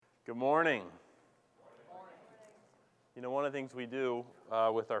Good morning. You know, one of the things we do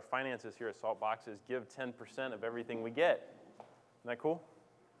with our finances here at Saltbox is give 10% of everything we get. Isn't that cool?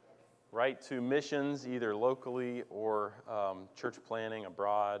 Right to missions, either locally or church planting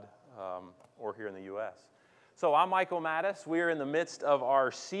abroad or here in the U.S. So I'm Michael Mattis. We are in the midst of our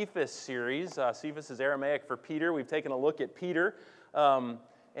Cephas series. Cephas is Aramaic for Peter. We've taken a look at Peter.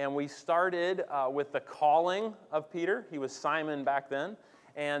 And we started with the calling of Peter. He was Simon back then.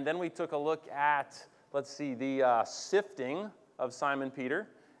 And then we took a look at, the sifting of Simon Peter.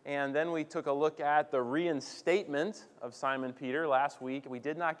 And then we took a look at the reinstatement of Simon Peter last week. We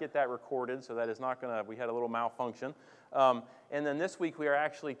did not get that recorded, so that is not going to, we had a little malfunction. And then this week we are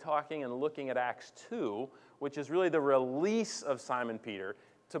actually talking and looking at Acts 2, which is really the release of Simon Peter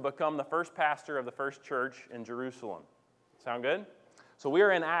to become the first pastor of the first church in Jerusalem. Sound good? So we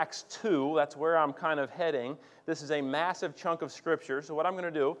are in Acts 2. That's where I'm kind of heading. This is a massive chunk of Scripture. So what I'm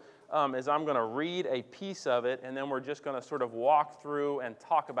going to do is I'm going to read a piece of it, and then we're just going to sort of walk through and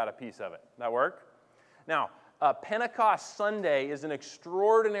talk about a piece of it. That work? Now, Pentecost Sunday is an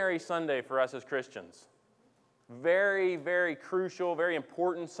extraordinary Sunday for us as Christians. Very, very crucial, very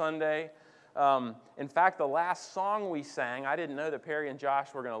important Sunday. In fact, the last song we sang, I didn't know that Perry and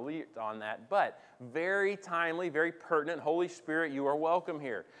Josh were going to lead on that, but very timely, very pertinent. Holy Spirit, you are welcome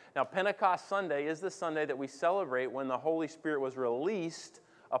here. Now, Pentecost Sunday is the Sunday that we celebrate when the Holy Spirit was released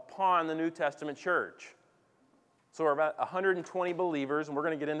upon the New Testament church. So we're about 120 believers, and we're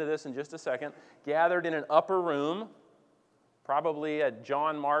going to get into this in just a second, gathered in an upper room, probably at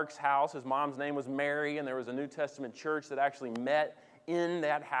John Mark's house. His mom's name was Mary, and there was a New Testament church that actually met in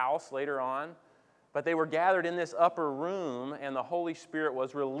that house later on. But they were gathered in this upper room, and the Holy Spirit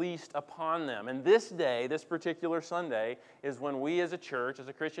was released upon them. And this day, this particular Sunday, is when we as a church, as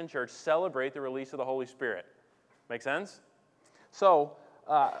a Christian church, celebrate the release of the Holy Spirit. Make sense? So,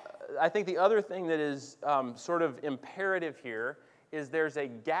 I think the other thing that is sort of imperative here is there's a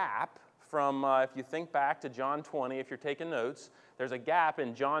gap from, if you think back to John 20, if you're taking notes, there's a gap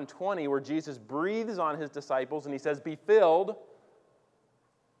in John 20 where Jesus breathes on his disciples and he says, "Be filled,"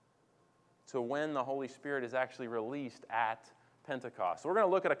 to when the Holy Spirit is actually released at Pentecost. So we're going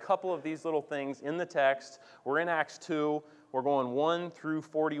to look at a couple of these little things in the text. We're in Acts 2. We're going 1 through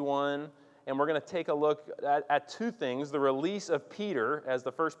 41. And we're going to take a look at two things. The release of Peter as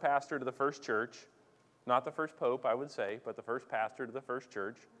the first pastor to the first church. Not the first pope, I would say, but the first pastor to the first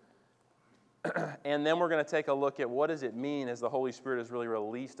church. And then we're going to take a look at what does it mean as the Holy Spirit is really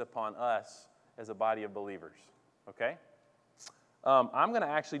released upon us as a body of believers. Okay? I'm going to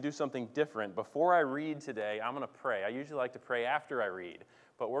actually do something different. Before I read today, I'm going to pray. I usually like to pray after I read.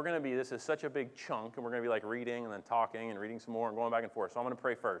 But this is such a big chunk, and we're going to be like reading and then talking and reading some more and going back and forth. So I'm going to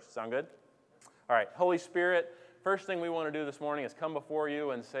pray first. Sound good? All right. Holy Spirit, first thing we want to do this morning is come before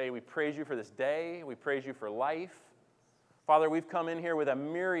you and say we praise you for this day. We praise you for life. Father, we've come in here with a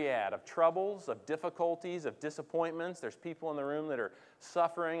myriad of troubles, of difficulties, of disappointments. There's people in the room that are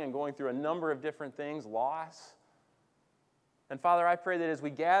suffering and going through a number of different things, loss. And Father, I pray that as we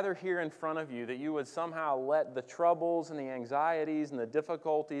gather here in front of you, that you would somehow let the troubles and the anxieties and the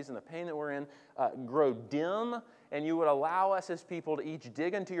difficulties and the pain that we're in grow dim, and you would allow us as people to each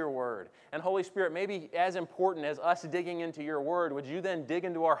dig into your word. And Holy Spirit, maybe as important as us digging into your word, would you then dig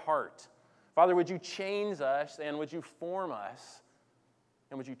into our heart? Father, would you change us, and would you form us,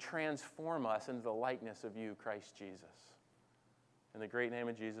 and would you transform us into the likeness of you, Christ Jesus? In the great name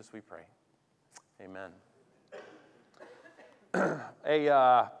of Jesus we pray. Amen.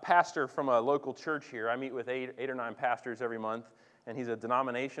 A pastor from a local church here, I meet with eight or nine pastors every month, and he's a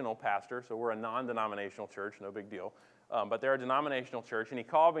denominational pastor, so we're a non-denominational church, no big deal. But they're a denominational church, and he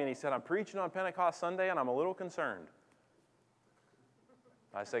called me and he said, "I'm preaching on Pentecost Sunday, and I'm a little concerned."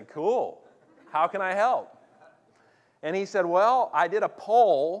 I said, "Cool. How can I help?" And he said, "Well, I did a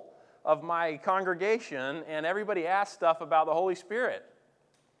poll of my congregation, and everybody asked stuff about the Holy Spirit."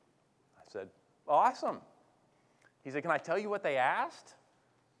 I said, "Awesome." He said, "Can I tell you what they asked?"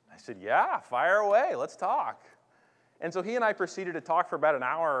 I said, "Yeah, fire away. Let's talk." And so he and I proceeded to talk for about an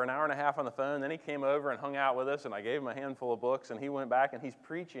hour or an hour and a half on the phone. Then he came over and hung out with us, and I gave him a handful of books, and he went back, and he's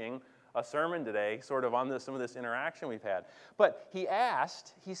preaching a sermon today sort of on some of this interaction we've had. But he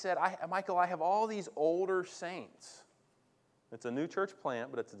said, "Michael, I have all these older saints." It's a new church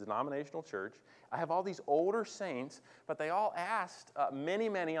plant, but it's a denominational church. "I have all these older saints, but they all asked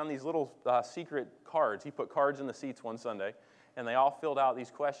many on these little secret cards." He put cards in the seats one Sunday, and they all filled out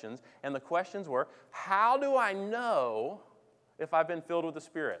these questions. And the questions were, how do I know if I've been filled with the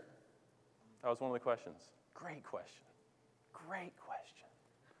Spirit? That was one of the questions. Great question. Great question.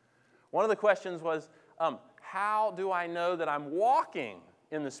 One of the questions was, how do I know that I'm walking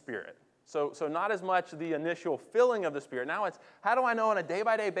in the Spirit. So not as much the initial filling of the Spirit. Now it's, how do I know on a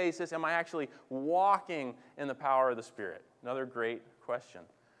day-by-day basis, am I actually walking in the power of the Spirit? Another great question.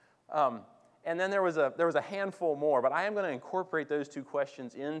 And then there was a handful more, but I am going to incorporate those two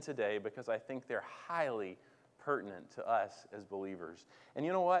questions in today because I think they're highly pertinent to us as believers. And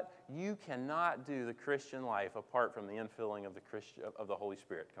you know what? You cannot do the Christian life apart from the infilling of the Holy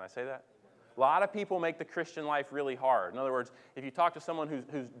Spirit. Can I say that? A lot of people make the Christian life really hard. In other words, if you talk to someone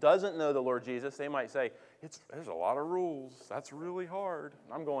who doesn't know the Lord Jesus, they might say, there's a lot of rules. That's really hard.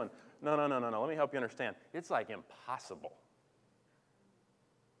 And I'm going, no. Let me help you understand. It's like impossible.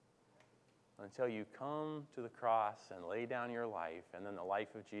 Until you come to the cross and lay down your life, and then the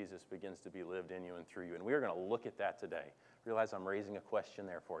life of Jesus begins to be lived in you and through you. And we're going to look at that today. Realize I'm raising a question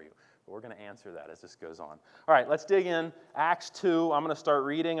there for you, but we're going to answer that as this goes on. All right, let's dig in. Acts 2, I'm going to start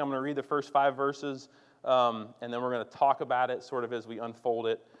reading. I'm going to read the first 5 verses, and then we're going to talk about it sort of as we unfold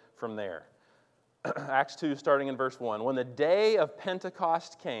it from there. Acts 2, starting in verse 1. When the day of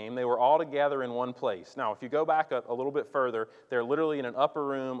Pentecost came, they were all together in one place. Now, if you go back a little bit further, they're literally in an upper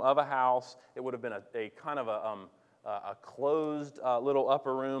room of a house. It would have been a kind of a closed little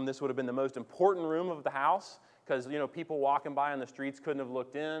upper room. This would have been the most important room of the house because, people walking by on the streets couldn't have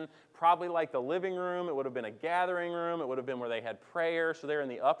looked in. Probably like the living room. It would have been a gathering room. It would have been where they had prayer. So they're in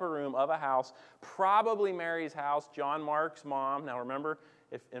the upper room of a house. Probably Mary's house, John Mark's mom. Now, remember,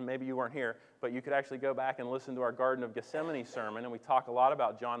 and maybe you weren't here, but you could actually go back and listen to our Garden of Gethsemane sermon, and we talk a lot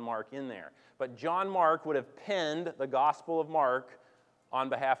about John Mark in there. But John Mark would have penned the Gospel of Mark on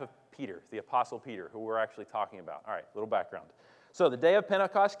behalf of Peter, the Apostle Peter, who we're actually talking about. All right, little background. So the day of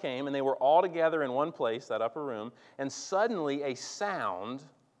Pentecost came, and they were all together in one place, that upper room, and suddenly a sound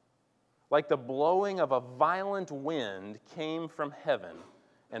like the blowing of a violent wind came from heaven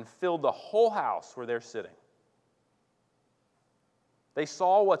and filled the whole house where they're sitting. They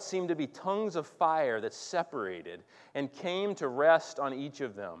saw what seemed to be tongues of fire that separated and came to rest on each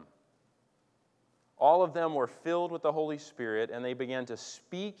of them. All of them were filled with the Holy Spirit, and they began to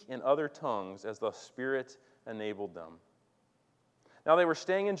speak in other tongues as the Spirit enabled them. Now they were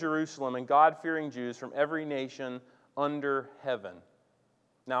staying in Jerusalem, and God-fearing Jews from every nation under heaven.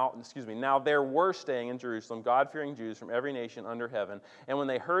 Now there were staying in Jerusalem God-fearing Jews from every nation under heaven. And when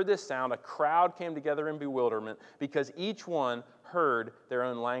they heard this sound, a crowd came together in bewilderment because each one heard their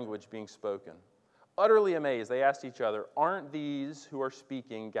own language being spoken. Utterly amazed, they asked each other, "Aren't these who are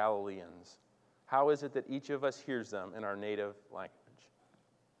speaking Galileans? How is it that each of us hears them in our native language?"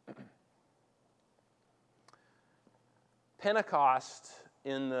 Pentecost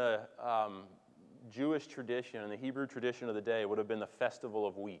in the Jewish tradition, in the Hebrew tradition of the day, would have been the Festival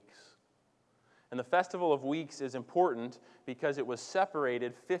of Weeks. And the Festival of Weeks is important because it was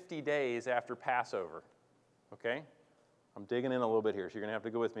separated 50 days after Passover. Okay? I'm digging in a little bit here, so you're going to have to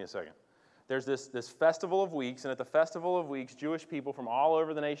go with me a second. There's this Festival of Weeks, and at the Festival of Weeks, Jewish people from all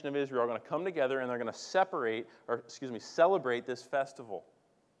over the nation of Israel are going to come together and they're going to celebrate this festival.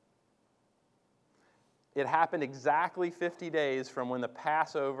 It happened exactly 50 days from when the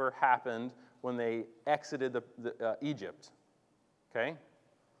Passover happened when they exited Egypt. Okay?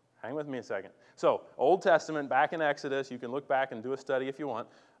 Hang with me a second. So, Old Testament, back in Exodus, you can look back and do a study if you want.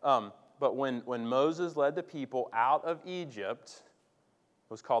 But when Moses led the people out of Egypt, it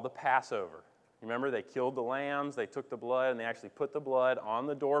was called the Passover. Remember, they killed the lambs, they took the blood, and they actually put the blood on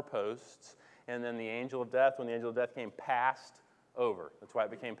the doorposts, and then the angel of death, when the angel of death came, passed over. That's why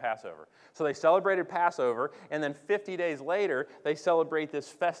it became Passover. So they celebrated Passover, and then 50 days later, they celebrate this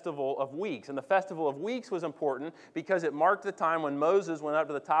Festival of Weeks. And the Festival of Weeks was important because it marked the time when Moses went up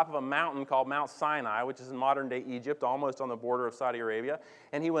to the top of a mountain called Mount Sinai, which is in modern-day Egypt, almost on the border of Saudi Arabia.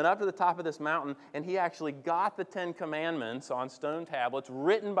 And he went up to the top of this mountain, and he actually got the 10 Commandments on stone tablets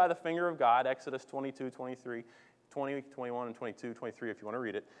written by the finger of God, Exodus 22, 23, 20, 21, and 22, 23 if you want to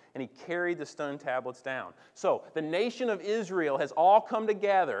read it. And he carried the stone tablets down. So the nation of Israel has all come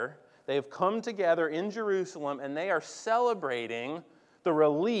together. They have come together in Jerusalem, and they are celebrating the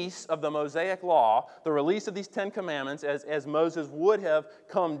release of the Mosaic Law, the release of these 10 Commandments as Moses would have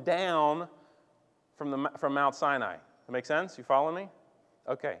come down from Mount Sinai. That make sense? You following me?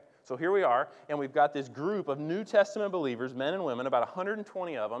 Okay. So here we are, and we've got this group of New Testament believers, men and women, about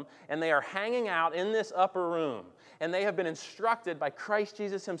 120 of them, and they are hanging out in this upper room. And they have been instructed by Christ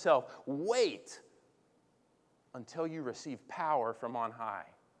Jesus himself, wait until you receive power from on high.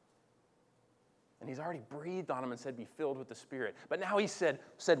 And he's already breathed on them and said, be filled with the Spirit. But now he said,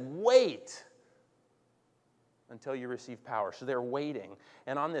 wait until you receive power. So they're waiting.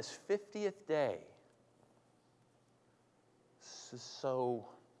 And on this 50th day, this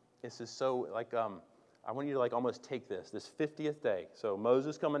is so like I want you to like almost take this 50th day. So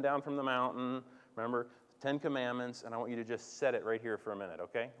Moses coming down from the mountain, remember, 10 Commandments, and I want you to just set it right here for a minute,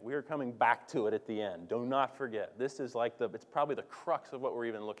 okay? We are coming back to it at the end. Do not forget. This is like it's probably the crux of what we're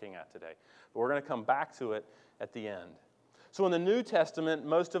even looking at today. But we're going to come back to it at the end. So in the New Testament,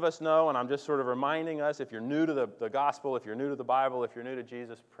 most of us know, and I'm just sort of reminding us, if you're new to the gospel, if you're new to the Bible, if you're new to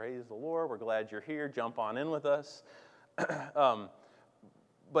Jesus, praise the Lord. We're glad you're here. Jump on in with us.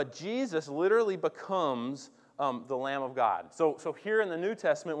 But Jesus literally becomes the Lamb of God. So here in the New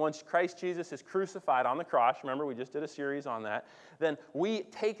Testament, once Christ Jesus is crucified on the cross, remember we just did a series on that, then we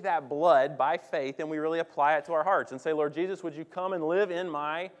take that blood by faith and we really apply it to our hearts and say, Lord Jesus, would you come and live in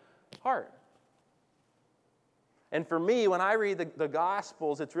my heart? And for me, when I read the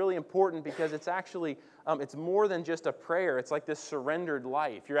Gospels, it's really important because it's actually, it's more than just a prayer. It's like this surrendered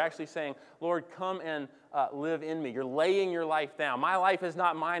life. You're actually saying, Lord, come and live in me. You're laying your life down. My life is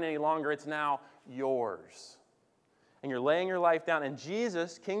not mine any longer. It's now yours. And you're laying your life down. And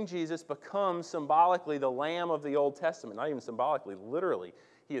Jesus, King Jesus, becomes symbolically the Lamb of the Old Testament. Not even symbolically, literally.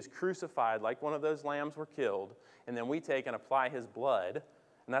 He is crucified like one of those lambs were killed. And then we take and apply his blood.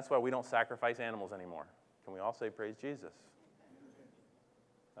 And that's why we don't sacrifice animals anymore. Can we all say praise Jesus?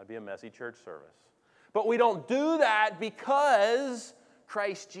 That'd be a messy church service. But we don't do that because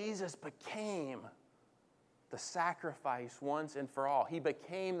Christ Jesus became the sacrifice once and for all. He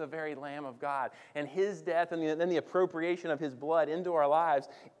became the very Lamb of God. And his death and then the appropriation of his blood into our lives,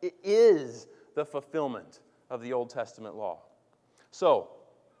 it is the fulfillment of the Old Testament law. So,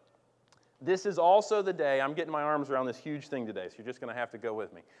 this is also the day, I'm getting my arms around this huge thing today, so you're just going to have to go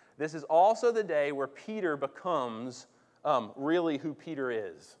with me. This is also the day where Peter becomes really who Peter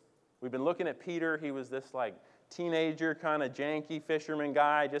is. We've been looking at Peter. He was this like teenager, kind of janky fisherman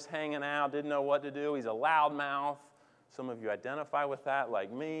guy, just hanging out, didn't know what to do. He's a loudmouth. Some of you identify with that,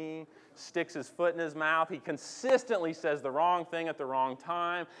 like me. Sticks his foot in his mouth. He consistently says the wrong thing at the wrong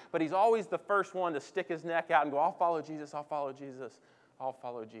time, but he's always the first one to stick his neck out and go, I'll follow Jesus, I'll follow Jesus, I'll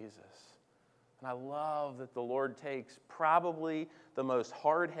follow Jesus. And I love that the Lord takes probably the most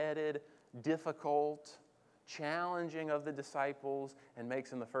hard-headed, difficult, challenging of the disciples and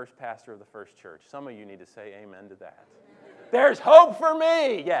makes him the first pastor of the first church. Some of you need to say amen to that. There's hope for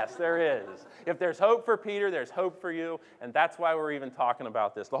me. Yes, there is. If there's hope for Peter, there's hope for you, and that's why we're even talking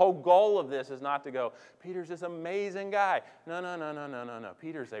about this. The whole goal of this is not to go, Peter's this amazing guy. No.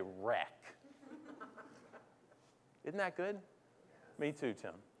 Peter's a wreck. Isn't that good? Me too,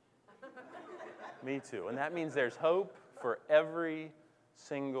 Tim. Me too. And that means there's hope for every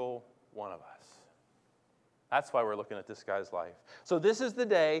single one of us. That's why we're looking at this guy's life. So this is the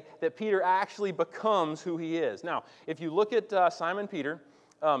day that Peter actually becomes who he is. Now, if you look at Simon Peter,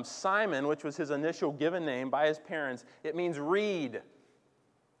 Simon, which was his initial given name by his parents, it means reed.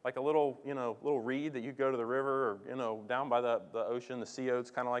 Like a little reed that you go to the river or, down by the ocean, the sea oats,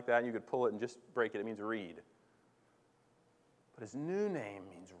 kind of like that, and you could pull it and just break it. It means reed. But his new name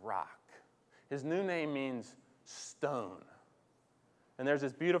means rock. His new name means stone. And there's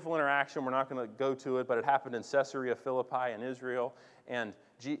this beautiful interaction. We're not going to go to it, but it happened in Caesarea Philippi in Israel. And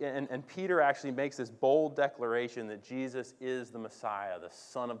Peter actually makes this bold declaration that Jesus is the Messiah, the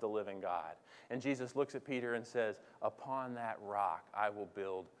Son of the living God. And Jesus looks at Peter and says, upon that rock I will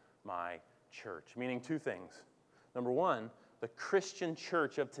build my church. Meaning two things. Number one, the Christian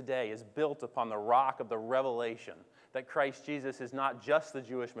church of today is built upon the rock of the revelation that Christ Jesus is not just the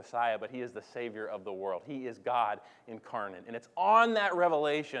Jewish Messiah, but he is the Savior of the world. He is God incarnate. And it's on that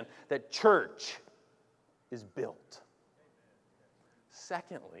revelation that church is built.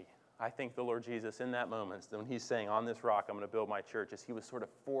 Secondly, I think the Lord Jesus in that moment, when he's saying, on this rock I'm going to build my church, is he was sort of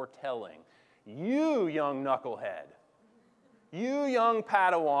foretelling, you young knucklehead, you young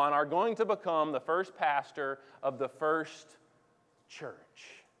Padawan are going to become the first pastor of the first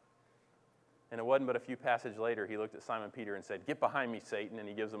church. And it wasn't but a few passages later, he looked at Simon Peter and said, get behind me, Satan, and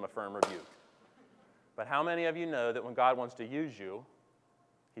he gives him a firm rebuke. But how many of you know that when God wants to use you,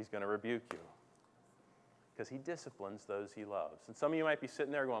 he's going to rebuke you? Because he disciplines those he loves. And some of you might be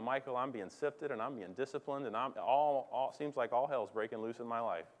sitting there going, Michael, I'm being sifted and I'm being disciplined and seems like all hell's breaking loose in my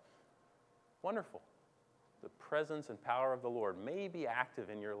life. Wonderful. The presence and power of the Lord may be active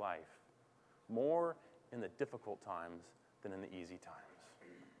in your life more in the difficult times than in the easy times,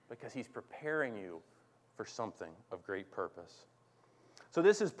 because he's preparing you for something of great purpose. So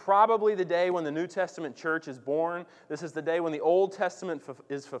this is probably the day when the New Testament church is born. This is the day when the Old Testament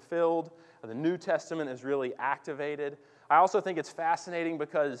is fulfilled. The New Testament is really activated. I also think it's fascinating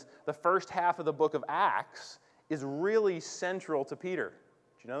because the first half of the book of Acts is really central to Peter.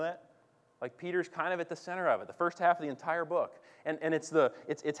 Did you know that? Like Peter's kind of at the center of it, the first half of the entire book. And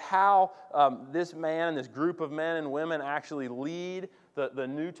it's how this man, this group of men and women actually lead the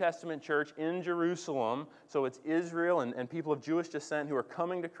New Testament church in Jerusalem. So it's Israel and people of Jewish descent who are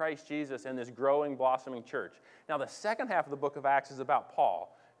coming to Christ Jesus and this growing, blossoming church. Now the second half of the book of Acts is about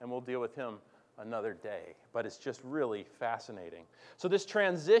Paul, and we'll deal with him another day. But it's just really fascinating. So this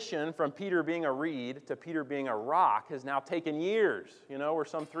transition from Peter being a reed to Peter being a rock has now taken years. We're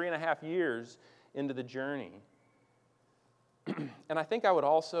some 3.5 years into the journey. And I think I would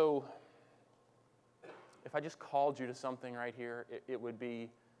also, if I just called you to something right here, it would be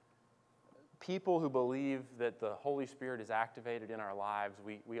people who believe that the Holy Spirit is activated in our lives.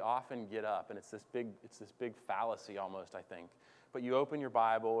 We often get up, and it's this big fallacy almost, I think. But you open your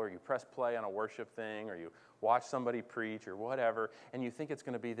Bible, or you press play on a worship thing, or you watch somebody preach, or whatever, and you think it's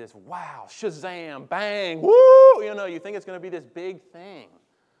going to be this, wow, shazam, bang, woo! You think it's going to be this big thing.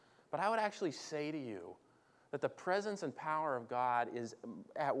 But I would actually say to you that the presence and power of God is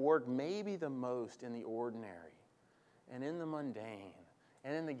at work maybe the most in the ordinary and in the mundane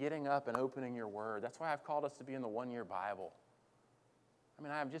and in the getting up and opening your Word. That's why I've called us to be in the one-year Bible.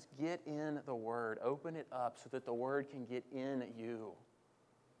 I'm just get in the Word. Open it up so that the Word can get in you.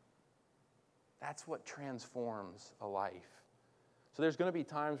 That's what transforms a life. So there's going to be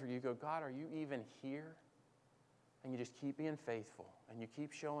times where you go, God, are you even here? And you just keep being faithful, and you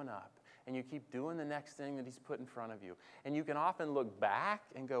keep showing up, and you keep doing the next thing that He's put in front of you. And you can often look back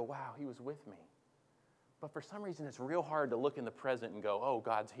and go, wow, He was with me. But for some reason, it's real hard to look in the present and go, oh,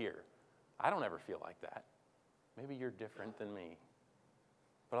 God's here. I don't ever feel like that. Maybe you're different than me.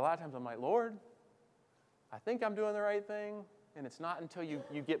 But a lot of times I'm like, Lord, I think I'm doing the right thing. And it's not until you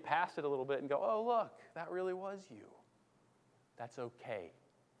get past it a little bit and go, oh, look, that really was you. That's okay,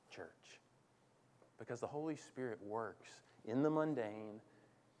 church. Because the Holy Spirit works in the mundane,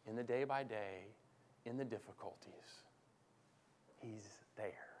 in the day by day, in the difficulties. He's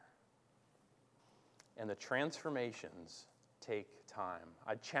there. And the transformations take time.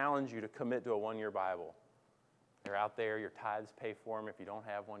 I challenge you to commit to a one-year Bible. They're out there. Your tithes pay for them. If you don't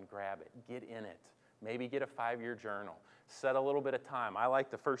have one, grab it. Get in it. Maybe get a 5-year journal. Set a little bit of time. I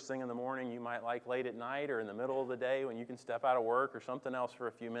like the first thing in the morning. You might like late at night or in the middle of the day when you can step out of work or something else for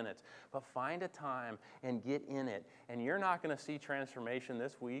a few minutes. But find a time and get in it. And you're not going to see transformation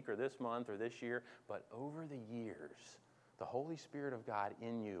this week or this month or this year, but over the years, the Holy Spirit of God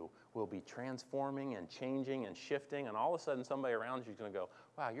in you will be transforming and changing and shifting, and all of a sudden somebody around you is going to go,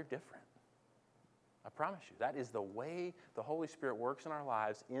 wow, you're different. I promise you, that is the way the Holy Spirit works in our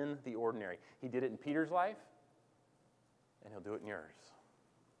lives in the ordinary. He did it in Peter's life, and He'll do it in yours.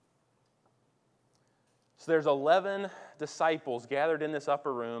 So there's 11 disciples gathered in this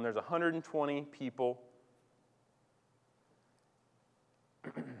upper room. There's 120 people.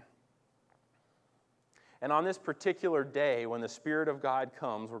 And on this particular day, when the Spirit of God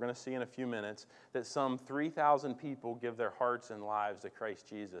comes, we're going to see in a few minutes that some 3,000 people give their hearts and lives to Christ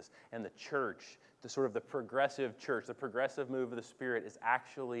Jesus. And the church, the sort of the progressive church, the progressive move of the Spirit is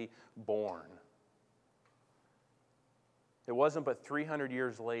actually born. It wasn't but 300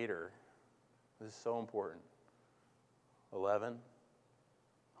 years later. This is so important. 11,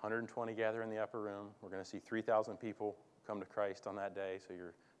 120 gather in the upper room. We're going to see 3,000 people come to Christ on that day. So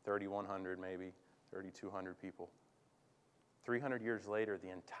you're 3,100 maybe. 3,200 people. 300 years later, the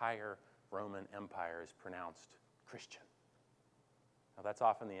entire Roman Empire is pronounced Christian. Now, that's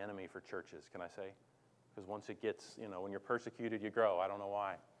often the enemy for churches, can I say? Because once it gets, when you're persecuted, you grow. I don't know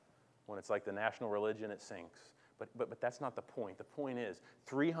why. When it's like the national religion, it sinks. But that's not the point. The point is,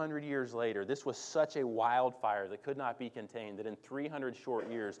 300 years later, this was such a wildfire that could not be contained, that in 300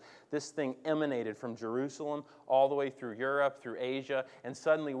 short years, this thing emanated from Jerusalem all the way through Europe, through Asia, and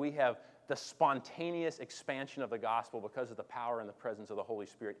suddenly we have the spontaneous expansion of the gospel because of the power and the presence of the Holy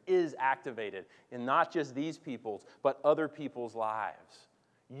Spirit is activated in not just these people's, but other people's lives.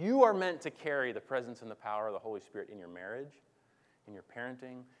 You are meant to carry the presence and the power of the Holy Spirit in your marriage, in your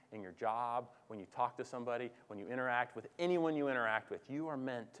parenting, in your job, when you talk to somebody, when you interact with anyone you interact with. You are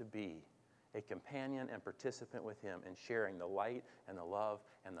meant to be a companion and participant with Him in sharing the light and the love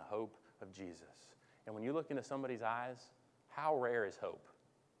and the hope of Jesus. And when you look into somebody's eyes, how rare is hope?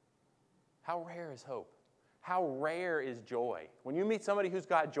 How rare is hope? How rare is joy? When you meet somebody who's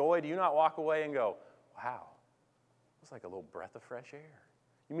got joy, do you not walk away and go, wow, it's like a little breath of fresh air?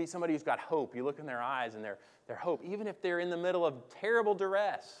 You meet somebody who's got hope, you look in their eyes and their hope, even if they're in the middle of terrible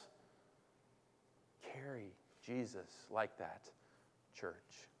duress, carry Jesus like that,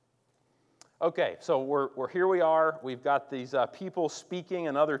 church. Okay, so we're here we are. We've got these people speaking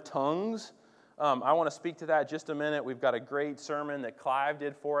in other tongues. I want to speak to that just a minute. We've got a great sermon that Clive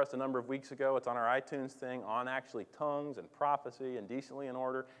did for us a number of weeks ago. It's on our iTunes thing on actually tongues and prophecy and decently in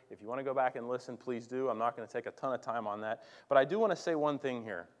order. If you want to go back and listen, please do. I'm not going to take a ton of time on that. But I do want to say one thing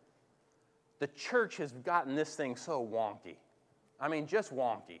here. The church has gotten this thing so wonky. I mean, just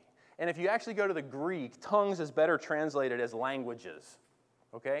wonky. And if you actually go to the Greek, tongues is better translated as languages.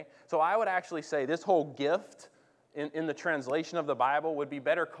 Okay? So I would actually say this whole gift in the translation of the Bible would be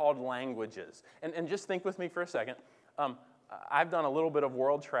better called languages. And just think with me for a second. I've done a little bit of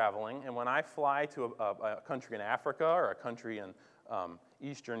world traveling, and when I fly to a country in Africa or a country in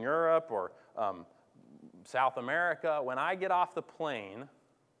Eastern Europe or South America, when I get off the plane,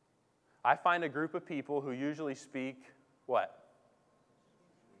 I find a group of people who usually speak what?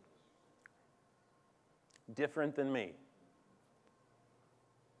 Different than me.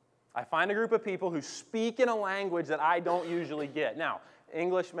 I find a group of people who speak in a language that I don't usually get. Now,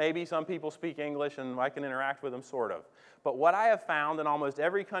 English, maybe some people speak English and I can interact with them sort of. But what I have found in almost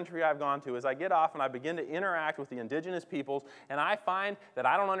every country I've gone to is I get off and I begin to interact with the indigenous peoples, and I find that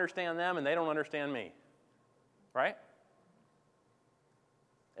I don't understand them and they don't understand me. Right?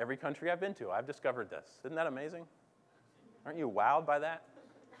 Every country I've been to, I've discovered this. Isn't that amazing? Aren't you wowed by that?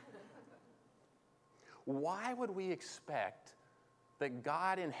 Why would we expect that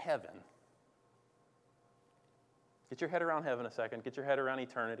God in heaven, get your head around heaven a second, get your head around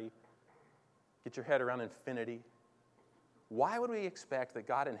eternity, get your head around infinity. Why would we expect that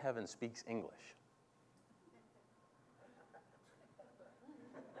God in heaven speaks English?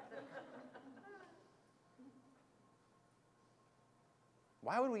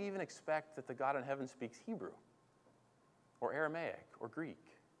 Why would we even expect that the God in heaven speaks Hebrew or Aramaic or Greek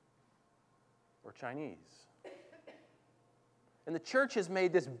or Chinese? And the church has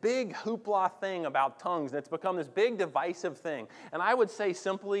made this big hoopla thing about tongues, and it's become this big divisive thing. And I would say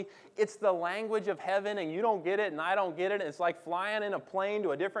simply, it's the language of heaven, and you don't get it, and I don't get it. And it's like flying in a plane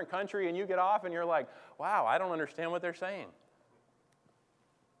to a different country, and you get off, and you're like, wow, I don't understand what they're saying.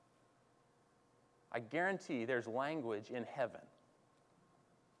 I guarantee there's language in heaven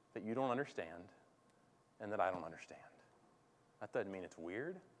that you don't understand and that I don't understand. That doesn't mean it's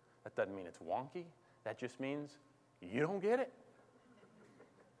weird. That doesn't mean it's wonky. That just means you don't get it.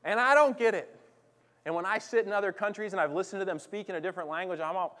 And I don't get it. And when I sit in other countries and I've listened to them speak in a different language,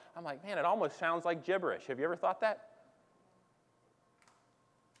 I'm like, man, it almost sounds like gibberish. Have you ever thought that?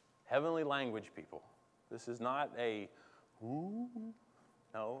 Heavenly language, people. This is not a, ooh.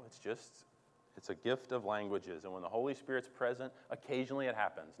 No, it's a gift of languages. And when the Holy Spirit's present, occasionally it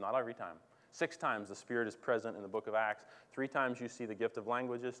happens. Not every time. 6 times the Spirit is present in the book of Acts. 3 times you see the gift of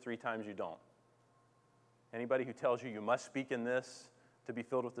languages. 3 times you don't. Anybody who tells you must speak in this to be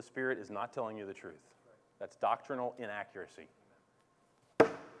filled with the Spirit is not telling you the truth. That's doctrinal inaccuracy.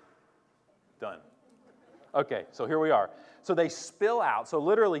 Done. Okay, so here we are. So they spill out. So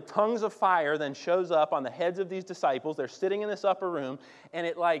literally tongues of fire then shows up on the heads of these disciples. They're sitting in this upper room, and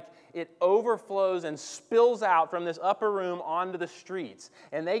it overflows and spills out from this upper room onto the streets.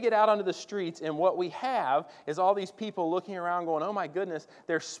 And they get out onto the streets, and what we have is all these people looking around going, oh my goodness,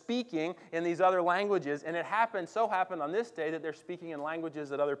 they're speaking in these other languages. And it so happened on this day that they're speaking in languages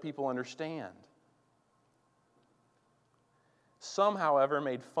that other people understand. Some, however,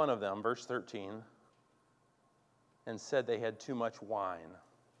 made fun of them, verse 13, and said they had too much wine.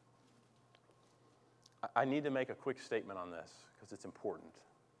 I need to make a quick statement on this because it's important.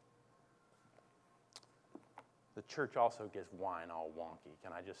 The church also gets wine all wonky.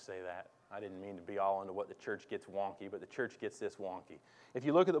 Can I just say that? I didn't mean to be all into what the church gets wonky, but the church gets this wonky. If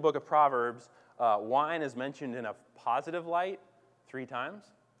you look at the book of Proverbs, wine is mentioned in a positive light 3 times.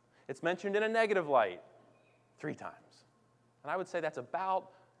 It's mentioned in a negative light 3 times. And I would say that's about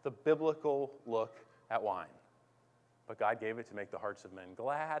the biblical look at wine. But God gave it to make the hearts of men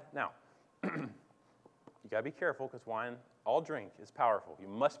glad. Now, you got to be careful because wine, all drink, is powerful. You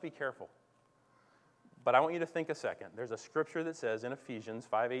must be careful. But I want you to think a second. There's a scripture that says in Ephesians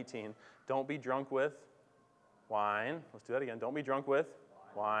 5:18, don't be drunk with wine. Let's do that again. Don't be drunk with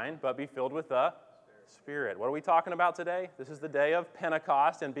wine, but be filled with the Spirit. What are we talking about today? This is the day of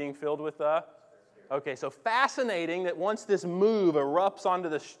Pentecost and being filled with the Okay, so fascinating that once this move erupts onto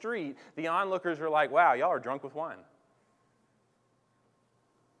the street, the onlookers are like, wow, y'all are drunk with wine.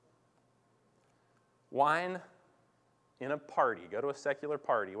 Wine in a party. Go to a secular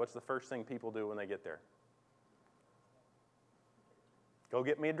party. What's the first thing people do when they get there? Go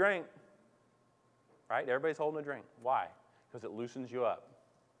get me a drink. Right? Everybody's holding a drink. Why? Because it loosens you up.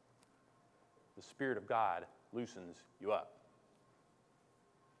 The Spirit of God loosens you up.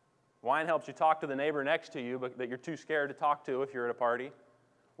 Wine helps you talk to the neighbor next to you, but that you're too scared to talk to if you're at a party.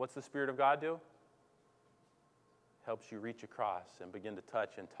 What's the Spirit of God do? Helps you reach across and begin to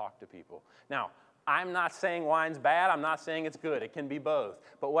touch and talk to people. Now, I'm not saying wine's bad. I'm not saying it's good. It can be both.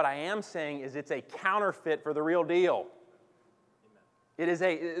 But what I am saying is it's a counterfeit for the real deal. It is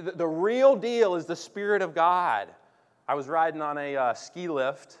the real deal is the Spirit of God. I was riding on a ski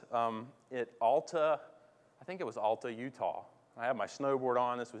lift at Alta, I think it was Alta, Utah. I had my snowboard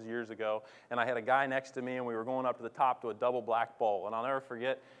on, this was years ago, and I had a guy next to me, and we were going up to the top to a double black bowl. And I'll never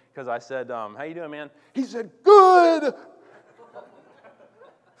forget, because I said, how you doing, man? He said, good!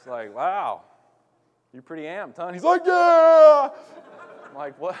 It's like, wow, you're pretty amped, huh? And he's like, yeah! I'm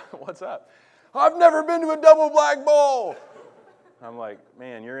like, what's up? I've never been to a double black bowl. I'm like,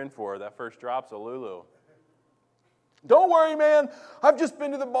 man, you're in for it. That first drop's a Lulu. Don't worry, man. I've just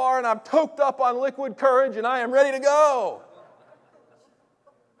been to the bar, and I'm toked up on liquid courage, and I am ready to go.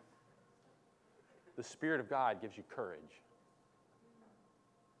 The Spirit of God gives you courage.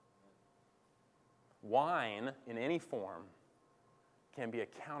 Wine, in any form, can be a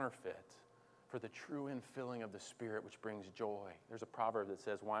counterfeit for the true infilling of the Spirit, which brings joy. There's a proverb that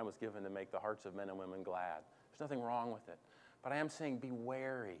says, wine was given to make the hearts of men and women glad. There's nothing wrong with it. But I am saying be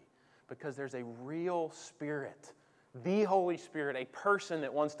wary, because there's a real Spirit, the Holy Spirit, a person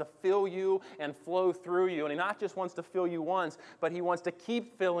that wants to fill you and flow through you. And he not just wants to fill you once, but he wants to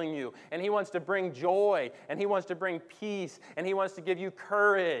keep filling you. And he wants to bring joy. And he wants to bring peace. And he wants to give you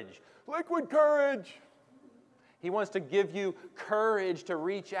courage. Liquid courage. He wants to give you courage to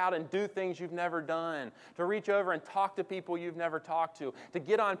reach out and do things you've never done, to reach over and talk to people you've never talked to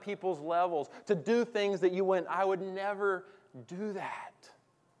get on people's levels, to do things that you went, I would never do that.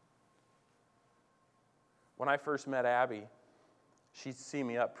 When I first met Abby, she'd see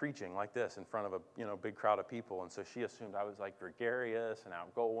me up preaching like this in front of a big crowd of people, and so she assumed I was like gregarious and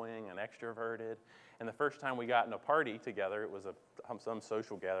outgoing and extroverted. And the first time we got in a party together, it was some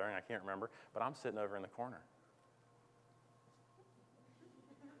social gathering, I can't remember, but I'm sitting over in the corner.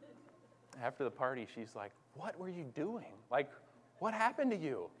 After the party, she's like, what were you doing? Like, what happened to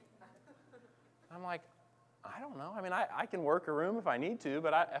you? I'm like, I don't know. I mean, I can work a room if I need to,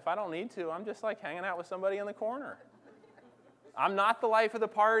 but if I don't need to, I'm just like hanging out with somebody in the corner. I'm not the life of the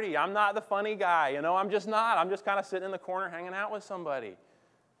party. I'm not the funny guy. I'm just not. I'm just kind of sitting in the corner hanging out with somebody.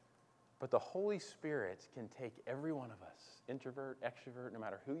 But the Holy Spirit can take every one of us, introvert, extrovert, no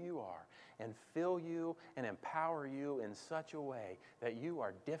matter who you are, and fill you and empower you in such a way that you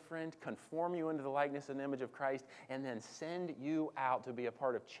are different, conform you into the likeness and image of Christ, and then send you out to be a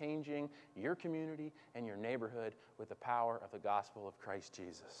part of changing your community and your neighborhood with the power of the gospel of Christ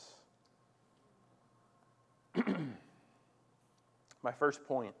Jesus. My first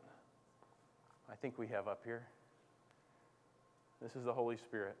point, I think we have up here. This is the Holy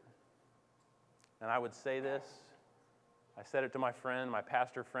Spirit. And I would say this, I said it to my friend, my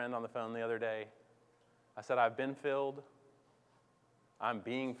pastor friend on the phone the other day. I said, I've been filled, I'm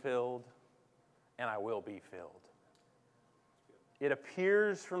being filled, and I will be filled. It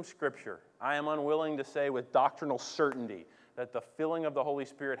appears from Scripture, I am unwilling to say with doctrinal certainty that the filling of the Holy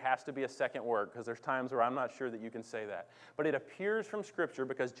Spirit has to be a second work, because there's times where I'm not sure that you can say that. But it appears from Scripture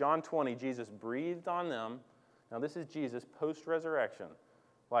because John 20, Jesus breathed on them. Now this is Jesus post-resurrection.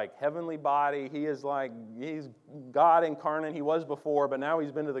 Like heavenly body, he's God incarnate, he was before, but now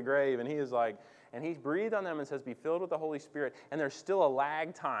he's been to the grave, and he breathed on them and says, be filled with the Holy Spirit, and there's still a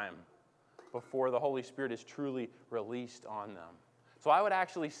lag time before the Holy Spirit is truly released on them. So I would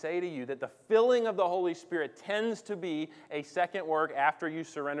actually say to you that the filling of the Holy Spirit tends to be a second work after you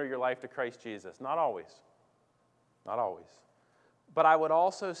surrender your life to Christ Jesus. Not always. Not always. But I would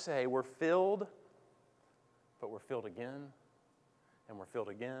also say we're filled, but we're filled again. And we're filled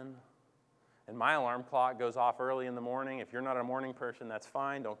again. And my alarm clock goes off early in the morning. If you're not a morning person, that's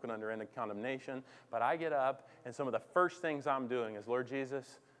fine. Don't go under any condemnation. But I get up, and some of the first things I'm doing is, Lord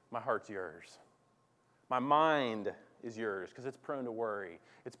Jesus, my heart's yours. My mind is yours because it's prone to worry.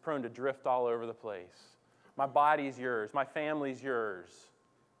 It's prone to drift all over the place. My body's yours. My family's yours.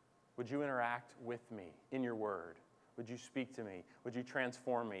 Would you interact with me in your word? Would you speak to me? Would you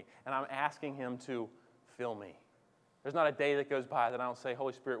transform me? And I'm asking him to fill me. There's not a day that goes by that I don't say,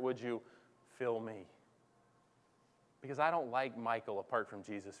 Holy Spirit, would you fill me? Because I don't like Michael apart from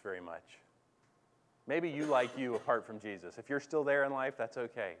Jesus very much. Maybe you like you apart from Jesus. If you're still there in life, that's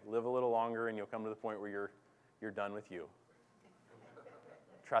okay. Live a little longer and you'll come to the point where you're done with you.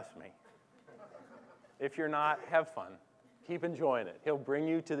 Trust me. If you're not, have fun. Keep enjoying it. He'll bring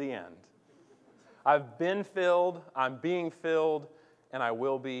you to the end. I've been filled, I'm being filled, and I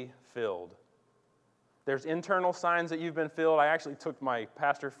will be filled. There's internal signs that you've been filled. I actually took my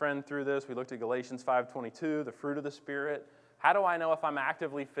pastor friend through this. We looked at Galatians 5:22, the fruit of the Spirit, How do I know if I'm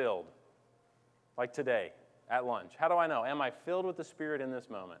actively filled? Like today, at lunch. How do I know? Am I filled with the Spirit in this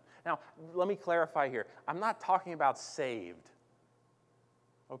moment? Now, let me clarify here. I'm not talking about saved.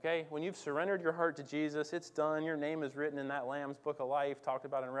 Okay? When you've surrendered your heart to Jesus, it's done. Your name is written in that Lamb's Book of Life, talked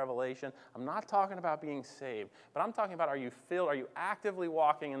about in Revelation. I'm not talking about being saved, but I'm talking about, are you filled? Are you actively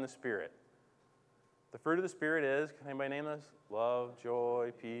walking in the Spirit? The fruit of the Spirit is, can anybody name this? Love,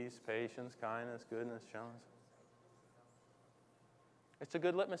 joy, peace, patience, kindness, goodness, gentleness. It's a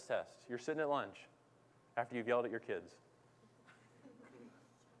good litmus test. You're sitting at lunch after you've yelled at your kids.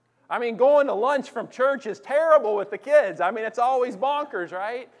 I mean, going to lunch from church is terrible with the kids. I mean, it's always bonkers,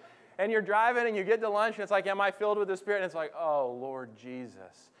 right? And you're driving and you get to lunch and it's like, am I filled with the Spirit? And it's like, oh, Lord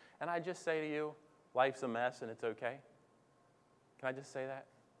Jesus. And I just say to you, life's a mess and it's okay. Can I just say that?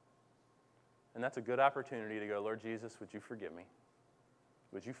 And that's a good opportunity to go, Lord Jesus, would you forgive me?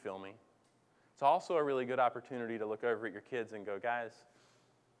 Would you fill me? It's also a really good opportunity to look over at your kids and go, guys,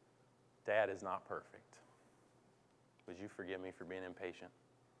 Dad is not perfect. Would you forgive me for being impatient?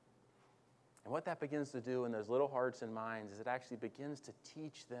 And what that begins to do in those little hearts and minds is it actually begins to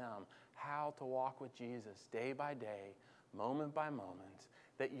teach them how to walk with Jesus day by day, moment by moment,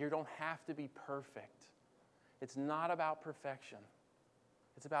 that you don't have to be perfect. It's not about perfection.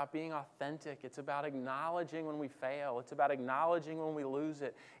 It's about being authentic. It's about acknowledging when we fail. It's about acknowledging when we lose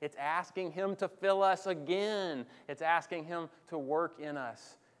it. It's asking Him to fill us again. It's asking Him to work in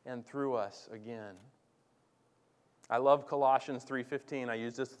us and through us again. I love Colossians 3:15. I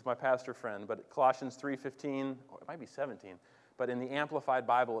use this with my pastor friend, but Colossians 3:15, or it might be 17, but in the Amplified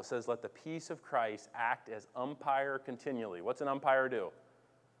Bible it says, let the peace of Christ act as umpire continually. What's an umpire do?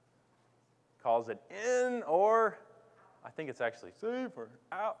 Calls it in or, I think it's actually safe or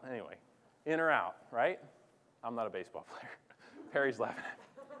out. Anyway, in or out, right? I'm not a baseball player. Perry's laughing at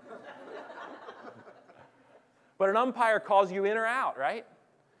me. But an umpire calls you in or out, right?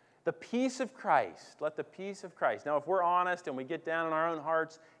 The peace of Christ. Let the peace of Christ. Now, if we're honest and we get down in our own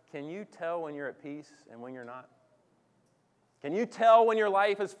hearts, can you tell when you're at peace and when you're not? Can you tell when your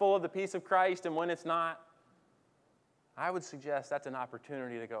life is full of the peace of Christ and when it's not? I would suggest that's an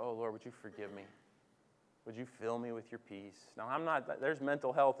opportunity to go, oh, Lord, would you forgive me? Would you fill me with your peace? Now, there's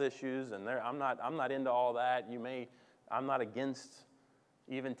mental health issues, and I'm not into all that. I'm not against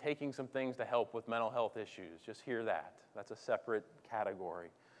even taking some things to help with mental health issues. Just hear that. That's a separate category.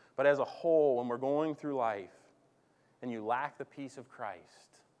 But as a whole, when we're going through life and you lack the peace of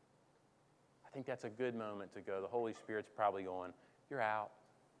Christ, I think that's a good moment to go. The Holy Spirit's probably going, you're out.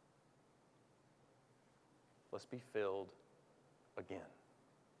 Let's be filled again.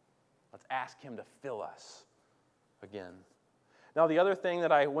 Let's ask Him to fill us again. Now, the other thing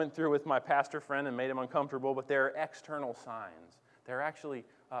that I went through with my pastor friend and made him uncomfortable, but there are external signs. They're actually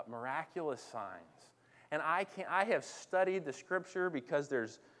miraculous signs. And I have studied the Scripture because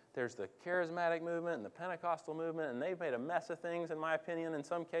there's the charismatic movement and the Pentecostal movement, and they've made a mess of things, in my opinion, in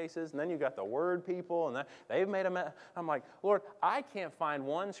some cases. And then you've got the Word people, and they've made a mess. I'm like, Lord, I can't find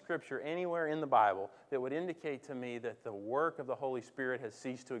one Scripture anywhere in the Bible that would indicate to me that the work of the Holy Spirit has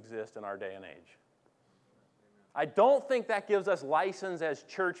ceased to exist in our day and age. I don't think that gives us license as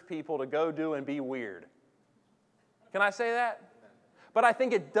church people to go do and be weird. Can I say that? But I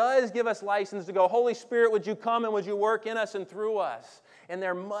think it does give us license to go, Holy Spirit, would you come and would you work in us and through us? And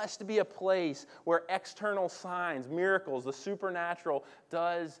there must be a place where external signs, miracles, the supernatural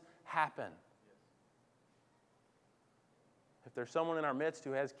does happen. If there's someone in our midst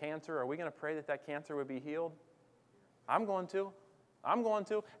who has cancer, are we going to pray that cancer would be healed? I'm going to.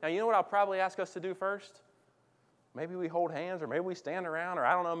 Now, you know what I'll probably ask us to do first? Maybe we hold hands, or maybe we stand around, or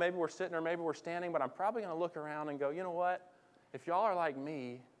I don't know, maybe we're sitting or maybe we're standing, but I'm probably going to look around and go, you know what? If y'all are like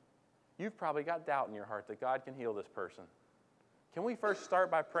me, you've probably got doubt in your heart that God can heal this person. Can we first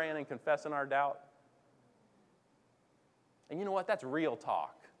start by praying and confessing our doubt? And you know what? That's real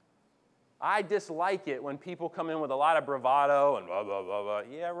talk. I dislike it when people come in with a lot of bravado and blah, blah, blah, blah.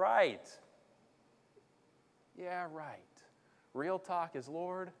 Yeah, right. Real talk is,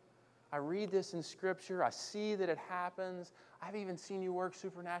 Lord, I read this in Scripture. I see that it happens. I've even seen you work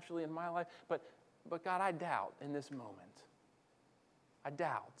supernaturally in my life. But God, I doubt in this moment. I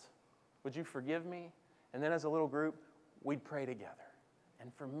doubt. Would you forgive me? And then as a little group, we'd pray together.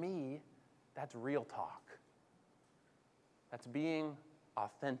 And for me, that's real talk. That's being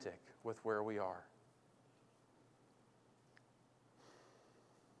authentic with where we are.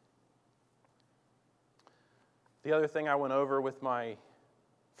 The other thing I went over with my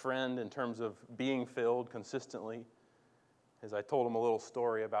friend in terms of being filled consistently is I told him a little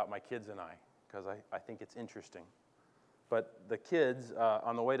story about my kids and I, because I think it's interesting. But the kids,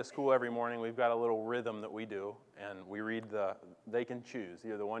 on the way to school every morning, we've got a little rhythm that we do, and we read they can choose,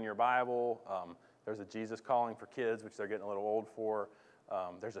 either the one-year Bible, there's a Jesus Calling for kids, which they're getting a little old for,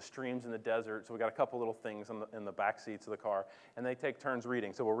 there's a Streams in the Desert, so we got a couple little things in the back seats of the car, and they take turns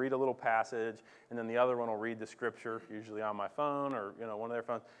reading. So we'll read a little passage, and then the other one will read the scripture, usually on my phone or one of their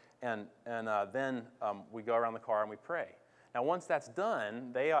phones, and then we go around the car and we pray. Now, once that's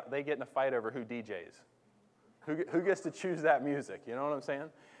done, they get in a fight over who DJs. Who gets to choose that music? You know what I'm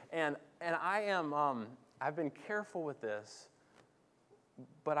saying? And I've been careful with this,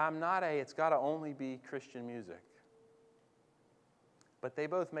 but I'm not it's got to only be Christian music. But they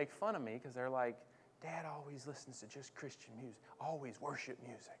both make fun of me because they're like, Dad always listens to just Christian music, always worship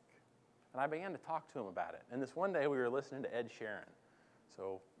music. And I began to talk to him about it. And this one day we were listening to Ed Sheeran.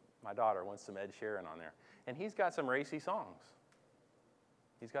 So my daughter wants some Ed Sheeran on there. And he's got some racy songs.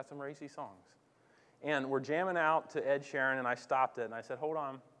 And we're jamming out to Ed Sheeran, and I stopped it, and I said, hold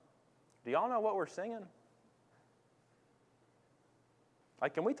on. Do y'all know what we're singing?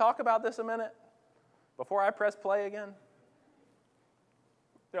 Like, can we talk about this a minute before I press play again?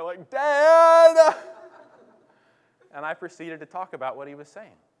 They're like, Dad! And I proceeded to talk about what he was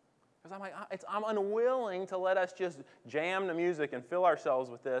saying. Because I'm like, I'm unwilling to let us just jam the music and fill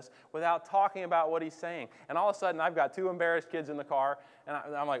ourselves with this without talking about what he's saying. And all of a sudden, I've got two embarrassed kids in the car, and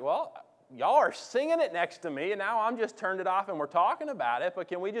I'm like, well, y'all are singing it next to me, and now I'm just turned it off and we're talking about it, but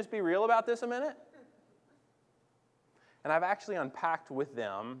can we just be real about this a minute? And I've actually unpacked with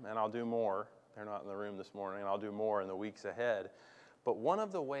them, and I'll do more. They're not in the room this morning, and I'll do more in the weeks ahead. But one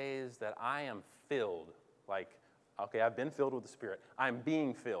of the ways that I am filled, I've been filled with the Spirit. I'm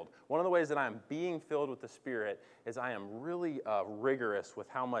being filled. One of the ways that I'm being filled with the Spirit is I am really rigorous with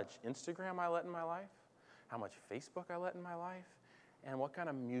how much Instagram I let in my life, how much Facebook I let in my life, and what kind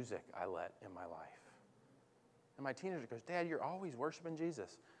of music I let in my life. And my teenager goes, Dad, you're always worshiping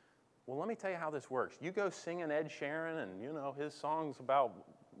Jesus. Well, let me tell you how this works. You go singing Ed Sheeran and, his songs about,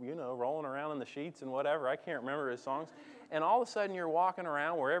 rolling around in the sheets and whatever. I can't remember his songs. And all of a sudden you're walking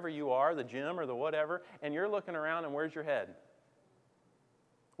around wherever you are, the gym or the whatever, and you're looking around and where's your head?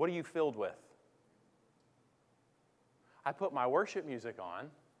 What are you filled with? I put my worship music on,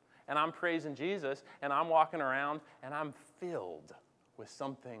 and I'm praising Jesus, and I'm walking around, and I'm filled with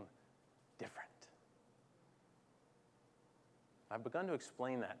something different. I've begun to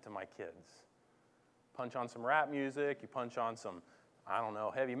explain that to my kids. Punch on some rap music, you punch on some,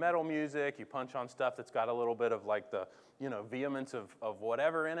 heavy metal music, you punch on stuff that's got a little bit of like the, vehemence of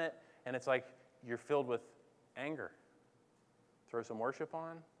whatever in it, and it's like you're filled with anger. Throw some worship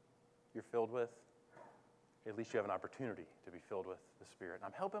on, you're filled with, at least you have an opportunity to be filled with the Spirit. And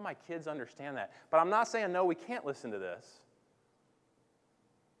I'm helping my kids understand that. But I'm not saying, no, we can't listen to this.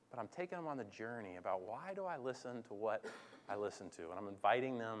 But I'm taking them on the journey about why do I listen to what I listen to? And I'm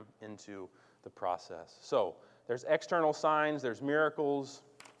inviting them into the process. So there's external signs, there's miracles.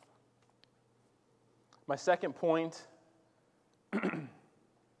 My second point, and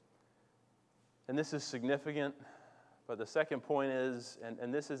this is significant, but the second point is,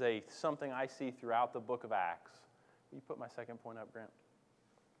 and this is something I see throughout the book of Acts. Will you put my second point up, Grant?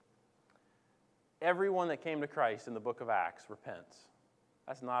 Everyone that came to Christ in the book of Acts repents.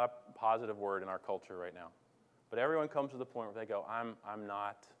 That's not a positive word in our culture right now. But everyone comes to the point where they go, I'm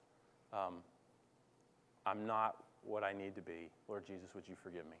not what I need to be. Lord Jesus, would you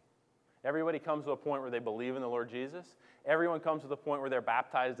forgive me? Everybody comes to a point where they believe in the Lord Jesus. Everyone comes to the point where they're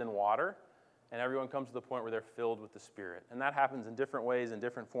baptized in water. And everyone comes to the point where they're filled with the Spirit. And that happens in different ways, in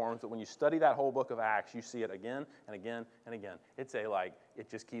different forms. But when you study that whole book of Acts, you see it again and again and again. It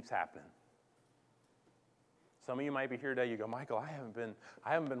just keeps happening. Some of you might be here today, you go, Michael, I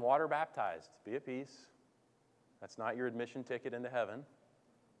haven't been water baptized. Be at peace. That's not your admission ticket into heaven.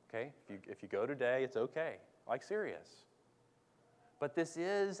 Okay? If you go today, it's okay. Like serious. But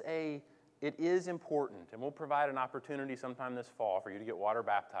it is important, and we'll provide an opportunity sometime this fall for you to get water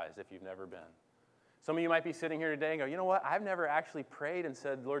baptized if you've never been. Some of you might be sitting here today and go, you know what? I've never actually prayed and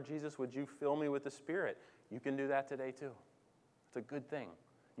said, Lord Jesus, would you fill me with the Spirit? You can do that today too. It's a good thing.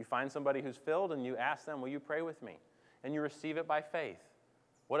 You find somebody who's filled and you ask them, will you pray with me? And you receive it by faith.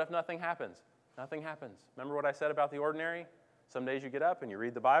 What if nothing happens? Nothing happens. Remember what I said about the ordinary? Some days you get up and you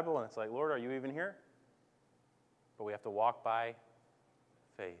read the Bible and it's like, Lord, are you even here? But we have to walk by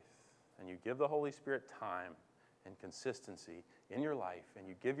faith. And you give the Holy Spirit time and consistency in your life, and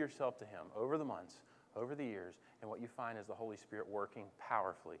you give yourself to Him over the months, over the years, and what you find is the Holy Spirit working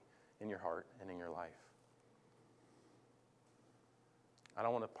powerfully in your heart and in your life. I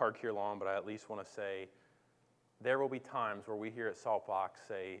don't want to park here long, but I at least want to say There will be times where we here at Saltbox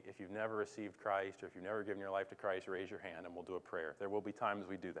say, if you've never received Christ or if you've never given your life to Christ, raise your hand and we'll do a prayer. There will be times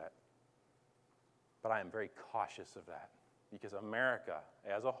we do that. But I am very cautious of that because America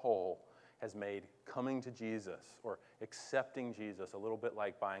as a whole has made coming to Jesus or accepting Jesus a little bit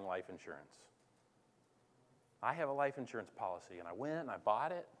like buying life insurance. I have a life insurance policy and I went and I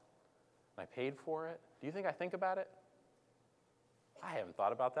bought it and I paid for it. Do you think I think about it? I haven't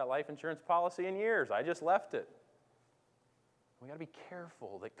thought about that life insurance policy in years. I just left it. We got to be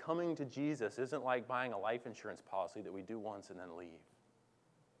careful that coming to Jesus isn't like buying a life insurance policy that we do once and then leave.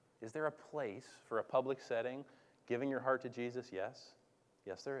 Is there a place for a public setting, giving your heart to Jesus? Yes.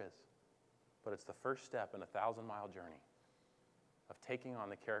 Yes, there is. But it's the first step in a 1,000-mile journey of taking on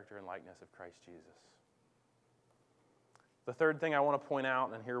the character and likeness of Christ Jesus. The third thing I want to point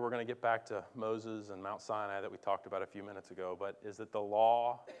out, and here we're going to get back to Moses and Mount Sinai that we talked about a few minutes ago, but is that the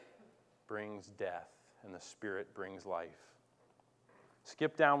law brings death and the Spirit brings life.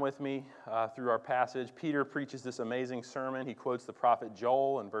 Skip down with me through our passage. Peter preaches this amazing sermon. He quotes the prophet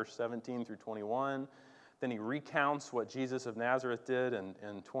Joel in verse 17 through 21. Then he recounts what Jesus of Nazareth did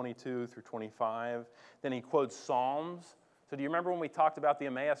in 22 through 25. Then he quotes Psalms. So do you remember when we talked about the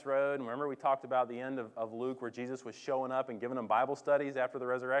Emmaus Road? And remember we talked about the end of Luke where Jesus was showing up and giving them Bible studies after the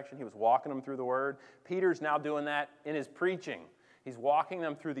resurrection? He was walking them through the Word. Peter's now doing that in his preaching. He's walking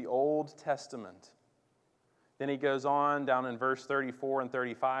them through the Old Testament. Then he goes on down in verse 34 and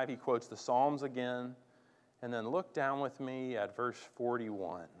 35. He quotes the Psalms again. And then look down with me at verse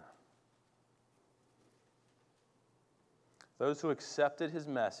 41. Those who accepted his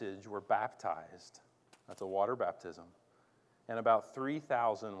message were baptized. That's a water baptism. And about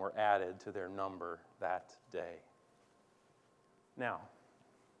 3,000 were added to their number that day. Now,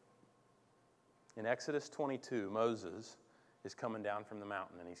 in Exodus 22, Moses is coming down from the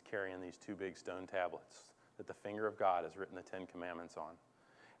mountain and he's carrying these 2 big stone tablets that the finger of God has written the 10 Commandments on.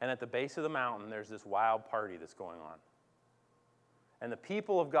 And at the base of the mountain, there's this wild party that's going on. And the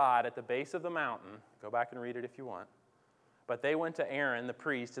people of God at the base of the mountain, go back and read it if you want, but they went to Aaron, the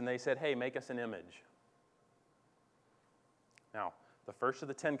priest, and they said, hey, make us an image. Now, the first of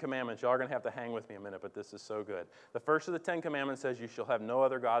the 10 Commandments, y'all are going to have to hang with me a minute, but this is so good. The first of the 10 Commandments says, you shall have no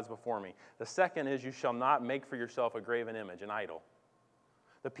other gods before me. The second is, you shall not make for yourself a graven image, an idol.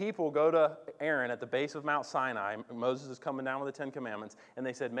 The people go to Aaron at the base of Mount Sinai. Moses is coming down with the 10 Commandments, and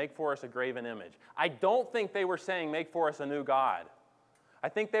they said, make for us a graven image. I don't think they were saying, make for us a new God. I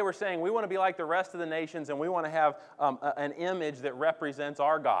think they were saying, we want to be like the rest of the nations, and we want to have an image that represents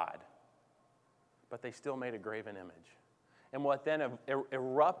our God. But they still made a graven image. And what then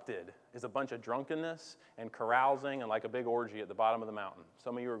erupted is a bunch of drunkenness and carousing and like a big orgy at the bottom of the mountain.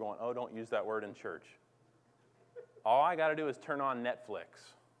 Some of you are going, oh, don't use that word in church. All I got to do is turn on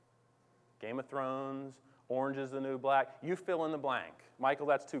Netflix. Game of Thrones, Orange is the New Black. You fill in the blank. Michael,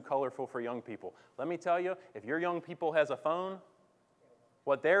 that's too colorful for young people. Let me tell you, if your young people has a phone,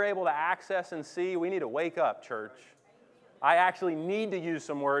 what they're able to access and see, we need to wake up, church. I actually need to use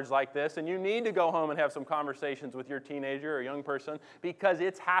some words like this, and you need to go home and have some conversations with your teenager or young person because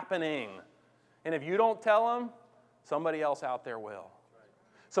it's happening. And if you don't tell them, somebody else out there will.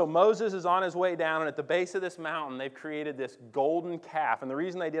 So Moses is on his way down, and at the base of this mountain, they've created this golden calf. And the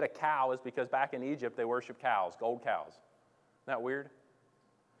reason they did a cow is because back in Egypt, they worshiped cows, gold cows. Isn't that weird?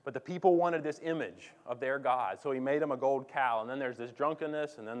 But the people wanted this image of their God, so he made them a gold cow. And then there's this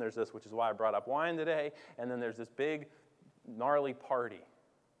drunkenness, and then there's this, which is why I brought up wine today, and then there's this big, gnarly party.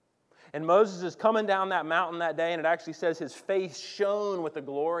 And Moses is coming down that mountain that day, and it actually says his face shone with the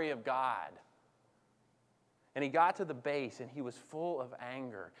glory of God. And he got to the base, and he was full of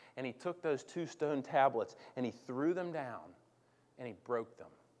anger. And he took those 2 stone tablets, and he threw them down, and he broke them.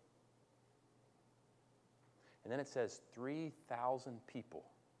 And then it says 3,000 people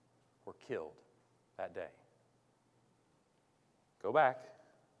were killed that day. Go back.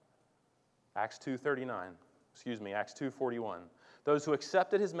 Acts 2:41. Those who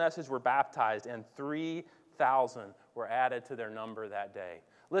accepted his message were baptized, and 3,000 were added to their number that day.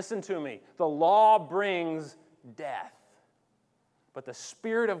 Listen to me. The law brings death, but the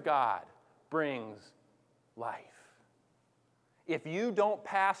Spirit of God brings life. If you don't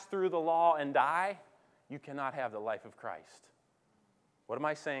pass through the law and die, you cannot have the life of Christ. What am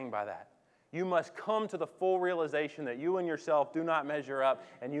I saying by that? You must come to the full realization that you and yourself do not measure up,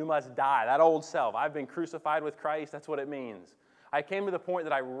 and you must die. That old self. I've been crucified with Christ. That's what it means. I came to the point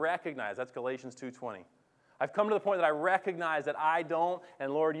that I recognize, that's Galatians 2:20. I've come to the point that I recognize that I don't,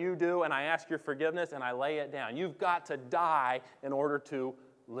 and Lord, you do, and I ask your forgiveness, and I lay it down. You've got to die in order to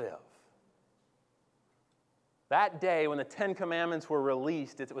live. That day when the Ten Commandments were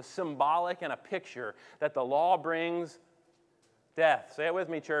released, it was symbolic and a picture that the law brings death. Say it with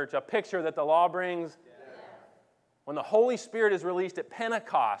me, church. A picture that the law brings death. When the Holy Spirit is released at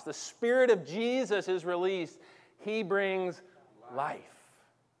Pentecost, the Spirit of Jesus is released, He brings life.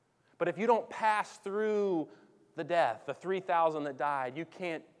 But if you don't pass through the death, the 3,000 that died, you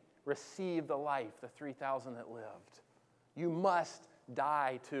can't receive the life, the 3,000 that lived. You must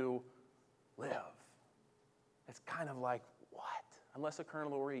die to live. It's kind of like, what? Unless a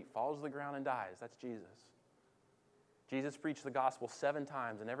kernel of wheat falls to the ground and dies. That's Jesus. Jesus preached the gospel 7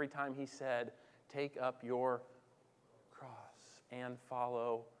 times, and every time he said, take up your cross and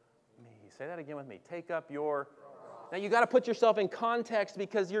follow me. Say that again with me. Take up your cross. Now you got to put yourself in context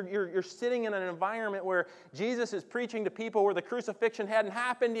because you're sitting in an environment where Jesus is preaching to people where the crucifixion hadn't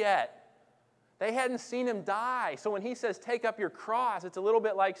happened yet. They hadn't seen him die. So when he says, take up your cross, it's a little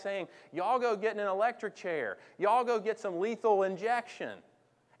bit like saying, y'all go get in an electric chair. Y'all go get some lethal injection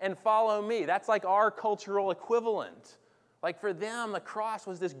and follow me. That's like our cultural equivalent. Like for them, the cross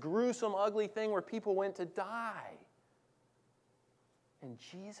was this gruesome, ugly thing where people went to die. And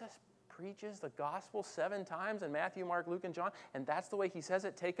Jesus preaches the gospel 7 times in Matthew, Mark, Luke, and John. And that's the way he says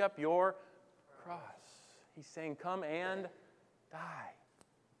it, take up your cross. He's saying, come and die.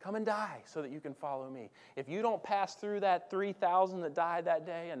 Come and die so that you can follow me. If you don't pass through that 3,000 that died that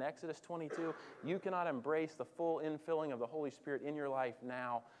day in Exodus 22, you cannot embrace the full infilling of the Holy Spirit in your life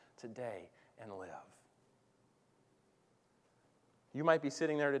now, today, and live. You might be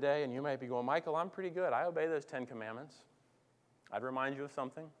sitting there today and you might be going, Michael, I'm pretty good. I obey those 10 commandments. I'd remind you of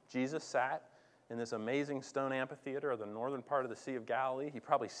something. Jesus sat in this amazing stone amphitheater of the northern part of the Sea of Galilee. He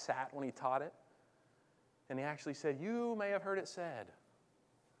probably sat when he taught it. And he actually said, you may have heard it said.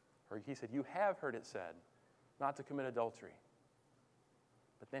 Or he said, you have heard it said, not to commit adultery.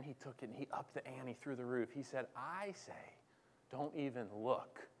 But then he took it and he upped the ante through the roof. He said, I say, don't even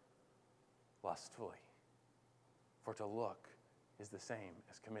look lustfully. For to look is the same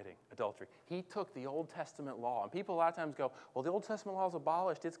as committing adultery. He took the Old Testament law. And people a lot of times go, well, the Old Testament law is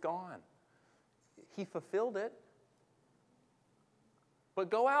abolished. It's gone. He fulfilled it.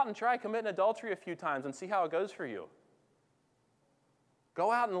 But go out and try committing adultery a few times and see how it goes for you. Go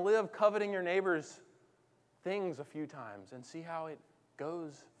out and live coveting your neighbor's things a few times and see how it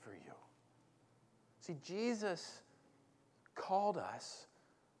goes for you. See, Jesus called us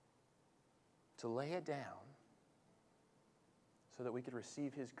to lay it down so that we could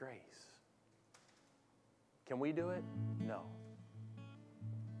receive His grace. Can we do it? No.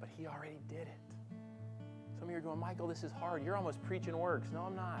 But He already did it. Some of you are going, Michael, this is hard. You're almost preaching works. No,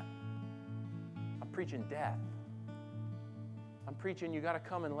 I'm not. I'm preaching death. I'm preaching you got to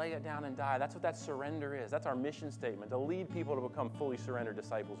come and lay it down and die. That's what that surrender is. That's our mission statement, to lead people to become fully surrendered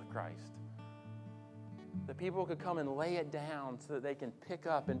disciples of Christ. That people could come and lay it down so that they can pick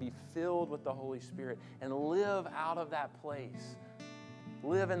up and be filled with the Holy Spirit and live out of that place.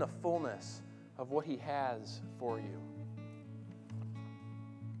 Live in the fullness of what He has for you.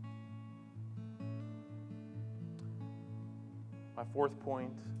 My 4th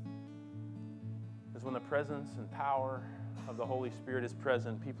point is when the presence and power of the Holy Spirit is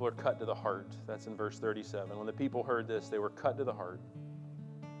present, people are cut to the heart. That's in verse 37. When the people heard this, they were cut to the heart.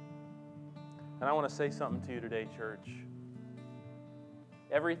 And I want to say something to you today, church.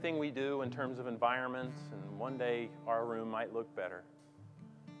 Everything we do in terms of environments, and one day our room might look better.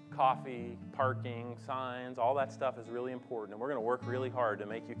 Coffee, parking, signs, all that stuff is really important. And we're going to work really hard to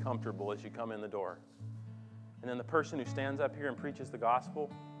make you comfortable as you come in the door. And then the person who stands up here and preaches the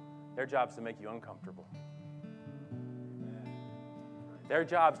gospel, their job is to make you uncomfortable. Their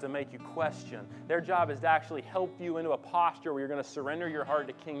job is to make you question. Their job is to actually help you into a posture where you're going to surrender your heart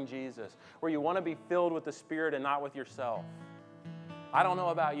to King Jesus, where you want to be filled with the Spirit and not with yourself. I don't know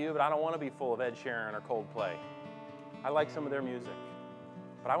about you, but I don't want to be full of Ed Sheeran or Coldplay. I like some of their music,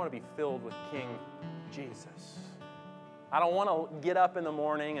 but I want to be filled with King Jesus. I don't want to get up in the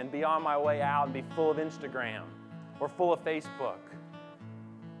morning and be on my way out and be full of Instagram or full of Facebook.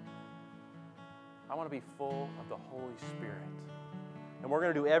 I want to be full of the Holy Spirit. And we're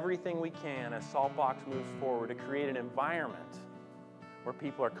going to do everything we can as Saltbox moves forward to create an environment where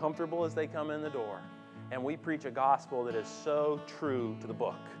people are comfortable as they come in the door. And we preach a gospel that is so true to the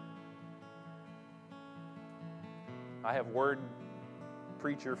book. I have word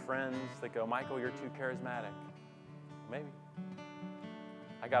preacher friends that go, Michael, you're too charismatic. Maybe.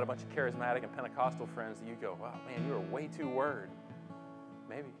 I got a bunch of charismatic and Pentecostal friends that you go, wow, man, you are way too word.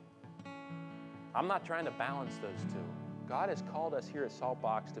 Maybe. I'm not trying to balance those two. God has called us here at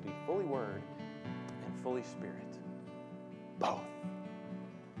Saltbox to be fully Word and fully Spirit. Both.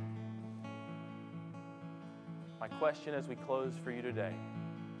 My question as we close for you today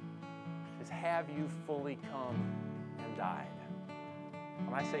is, have you fully come and died?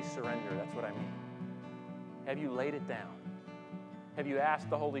 When I say surrender, that's what I mean. Have you laid it down? Have you asked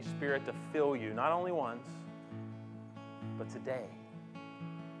the Holy Spirit to fill you, not only once, but today?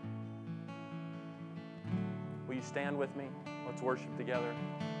 Will you stand with me? Let's worship together.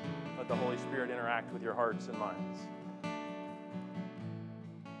 Let the Holy Spirit interact with your hearts and minds.